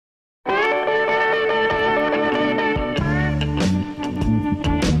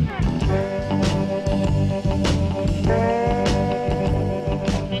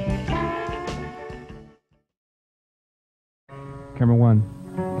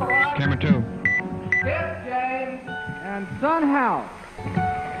Camera 2. Skip James and Son House.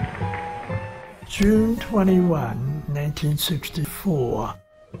 June 21, 1964.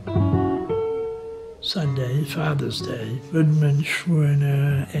 Sunday, Father's Day. Goodman,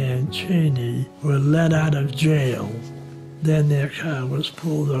 Schwerner, and Cheney were let out of jail. Then their car was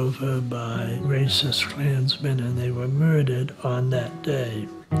pulled over by racist Klansmen and they were murdered on that day.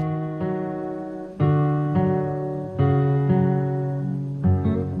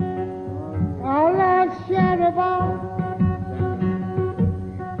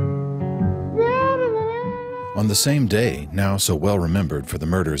 On the same day, now so well remembered for the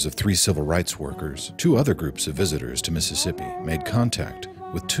murders of 3 civil rights workers, 2 other groups of visitors to Mississippi made contact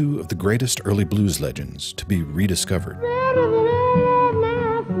with 2 of the greatest early blues legends to be rediscovered.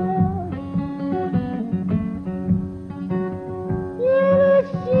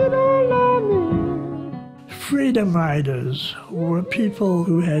 Freedom Riders were people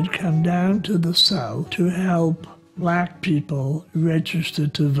who had come down to the South to help black people register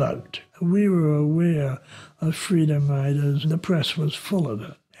to vote. We were aware of Freedom Riders, and the press was full of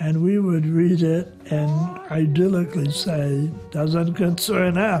it. And we would read it and idyllically say, doesn't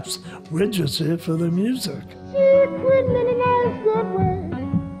concern us, we're just here for the music.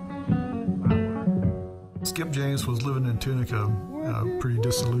 Skip James was living in Tunica, pretty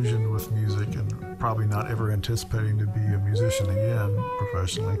disillusioned with music and probably not ever anticipating to be a musician again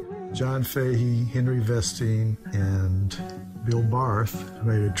professionally. John Fahey, Henry Vestine, and Bill Barth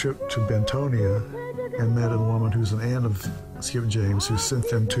made a trip to Bentonia and met a woman who's an aunt of Skip James who sent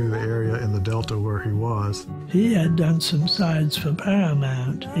them to the area in the Delta where he was. He had done some sides for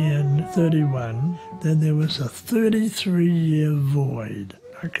Paramount in '31. Then there was a 33-year void,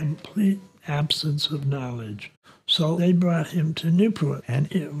 a complete absence of knowledge. So they brought him to Newport,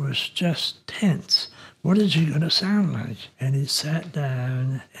 and it was just tense. What is he going to sound like? And he sat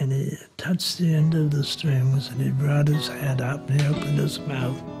down, and he touched the end of the strings, and he brought his head up, and he opened his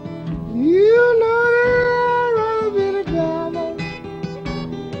mouth. You know that I've been a devil.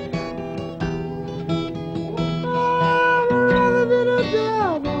 I've been a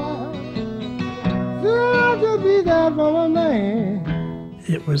devil. Still to be that for a man.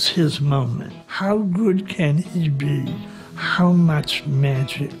 It was his moment. How good can he be? How much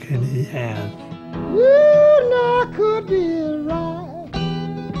magic can he have? You know I could be right.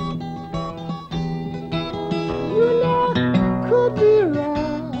 You know I could be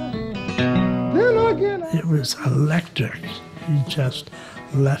right. Then again, it was electric. He just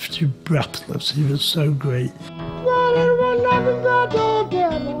left you breathless. He was so great. Well, it was nothing but no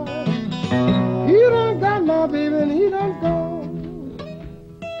devil. He done got my baby and he done gone.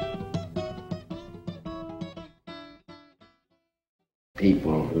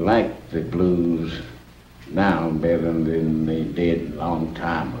 People like the blues now better than they did a long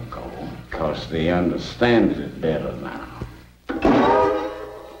time ago because they understand it better now.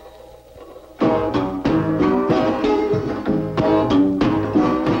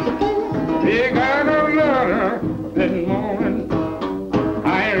 They got a letter this morning,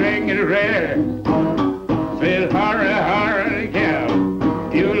 I ring it red. Says, hurry, hurry, gal,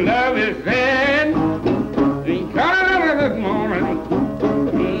 your love is dead. They got a letter this morning,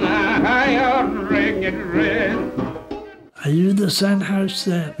 Are you the Son House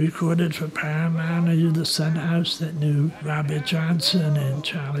that recorded for Paramount? Are you the Son House that knew Robert Johnson and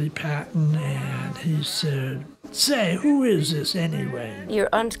Charlie Patton? And he said, say, who is this anyway? You're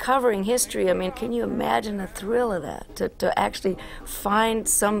uncovering history. I mean, can you imagine the thrill of that? To actually find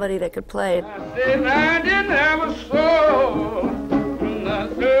somebody that could play it. I said I didn't have a soul, and I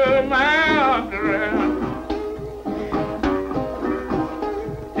threw my arms around.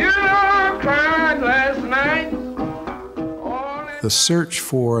 You know I cried last night. The search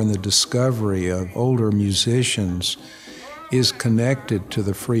for and the discovery of older musicians is connected to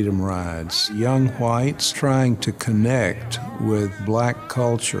the Freedom Rides. Young whites trying to connect with black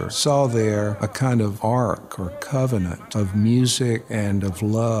culture saw there a kind of ark or covenant of music and of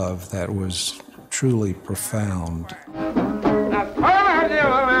love that was truly profound.